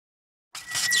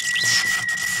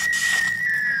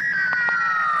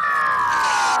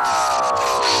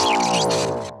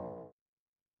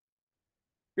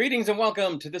Greetings and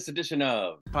welcome to this edition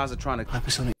of Positronic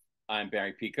episode. I'm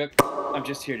Barry P. Cook. I'm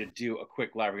just here to do a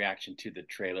quick live reaction to the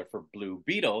trailer for Blue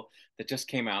Beetle that just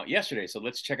came out yesterday. So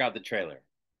let's check out the trailer.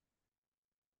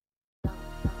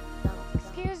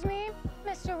 Excuse me,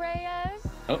 Mr. Reyes?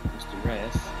 Oh, Mr.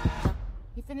 Reyes.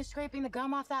 You finished scraping the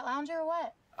gum off that lounger or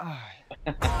what? Oh.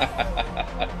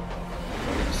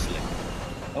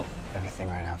 Everything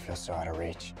right now feels so out of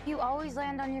reach. You always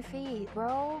land on your feet,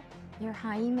 bro. You're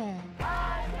Jaime. They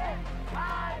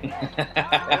don't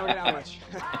get out much.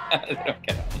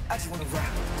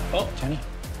 Oh, Jenny.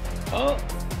 Oh.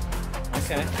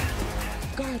 Okay.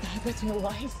 Guard that with your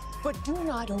life, but do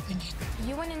not open it.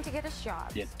 You went in to get a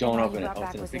shot. Yeah, don't and open you it.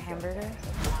 brought back with a hamburger.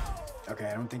 Okay,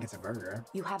 I don't think it's a burger.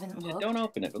 You haven't Yeah, looked? don't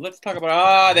open it. But let's talk about.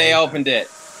 Oh, they opened it.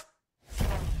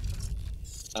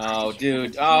 Oh,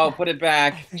 dude. Oh, put it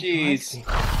back. Jeez.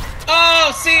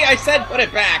 Oh, see, I said put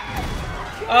it back.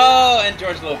 Oh, and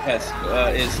George Lopez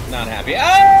is not happy.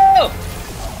 Oh!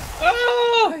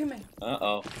 Oh!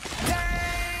 Uh-oh.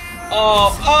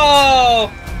 Oh,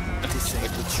 oh! This ain't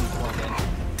what you want.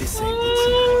 This ain't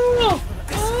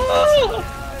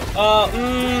Oh!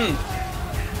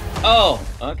 Oh,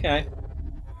 okay.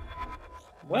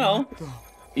 Well,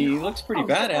 he looks pretty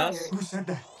badass. Who said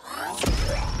that?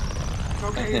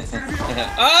 Okay,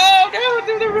 oh, no,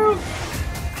 through the roof!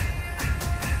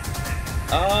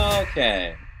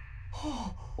 Okay.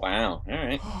 Wow,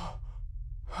 alright.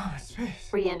 Space.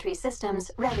 Re-entry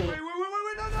systems ready. Wait, no.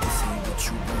 This ain't what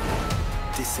you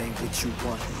want. This ain't what you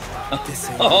want. This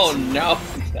ain't Oh, what you no.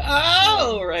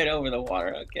 Oh, right over the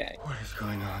water, okay. What is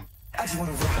going on? I just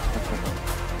wanna rock.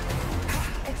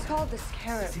 It's called the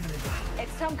scarab.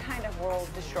 It's some kind of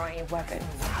world-destroying weapon.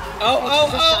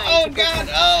 Oh, God,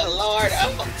 oh, Lord,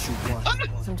 oh. What you want.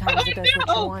 Sometimes it does what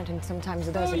you want, and sometimes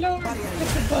it doesn't. Oh,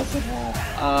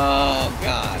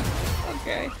 God,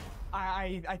 okay.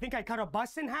 I think I cut a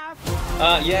bus in half.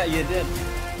 Yeah, you did.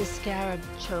 The scarab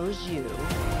chose you,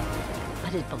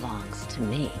 but it belongs to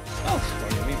me. Oh, it's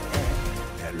going to me.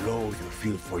 That low you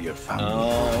feel for your family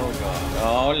Oh, God,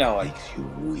 oh, Lord. makes you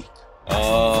weak.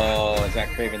 Oh, is that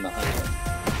Craven the Hunter?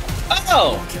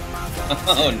 Oh!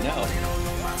 Oh, no.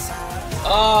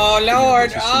 Oh,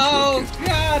 Lord. Oh,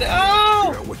 God. Figure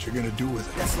Oh! out what you're gonna do with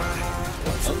it.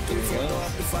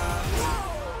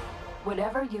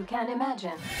 Whatever you can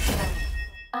imagine,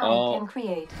 I Oh. can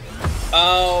create.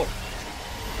 Oh.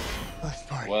 Let's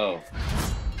party. Whoa.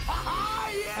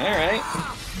 All right.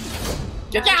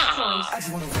 Ja-ja!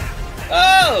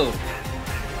 Oh!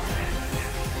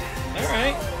 All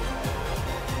right.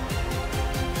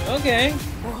 Okay.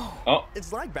 Oh,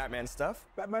 It's like Batman stuff.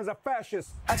 Batman's a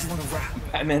fascist. I just wanna rock.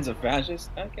 Batman's a fascist?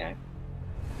 Okay.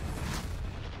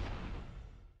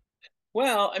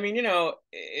 Well, I mean, you know,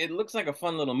 it looks like a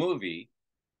fun little movie.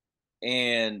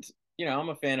 And, you know, I'm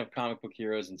a fan of comic book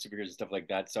heroes and superheroes and stuff like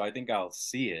that, so I think I'll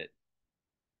see it.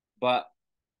 But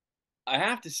I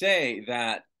have to say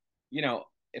that, you know,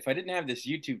 if I didn't have this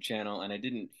YouTube channel and I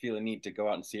didn't feel a need to go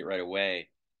out and see it right away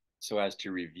so as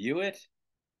to review it,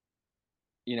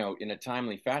 you know, in a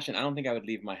timely fashion, I don't think I would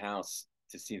leave my house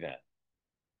to see that.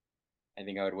 I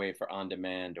think I would wait for on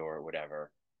demand or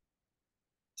whatever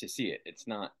to see it. It's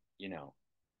not, you know,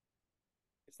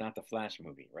 it's not the Flash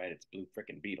movie, right? It's Blue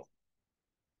frickin' Beetle.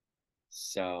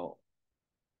 So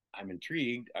I'm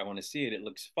intrigued. I want to see it. It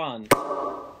looks fun,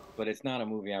 but it's not a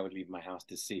movie I would leave my house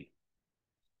to see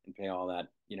and pay all that,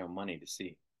 you know, money to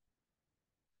see.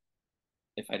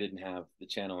 If I didn't have the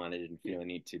channel and I didn't feel a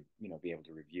need to, you know, be able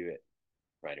to review it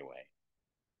right away.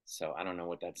 So I don't know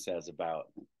what that says about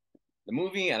the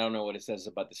movie. I don't know what it says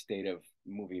about the state of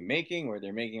movie making, where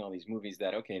they're making all these movies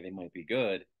that, okay, they might be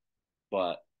good,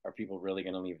 but are people really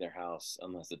going to leave their house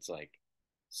unless it's like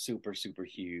super, super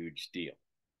huge deal?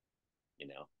 You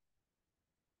know?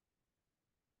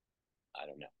 I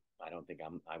don't know. I don't think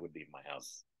I would leave my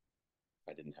house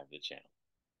if I didn't have the channel.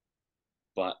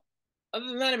 But other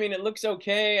than that, I mean, it looks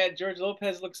okay. George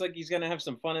Lopez looks like he's going to have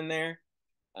some fun in there.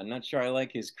 I'm not sure I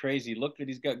like his crazy look that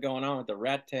he's got going on with the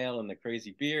rat tail and the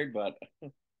crazy beard, but,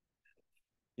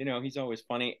 you know, he's always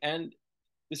funny. And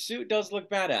the suit does look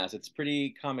badass. It's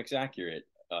pretty comics accurate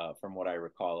from what I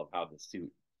recall of how the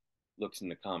suit looks in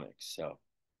the comics. So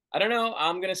I don't know.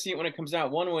 I'm going to see it when it comes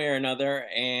out one way or another,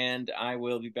 and I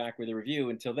will be back with a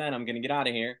review. Until then, I'm going to get out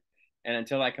of here. And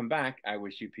until I come back, I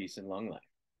wish you peace and long life.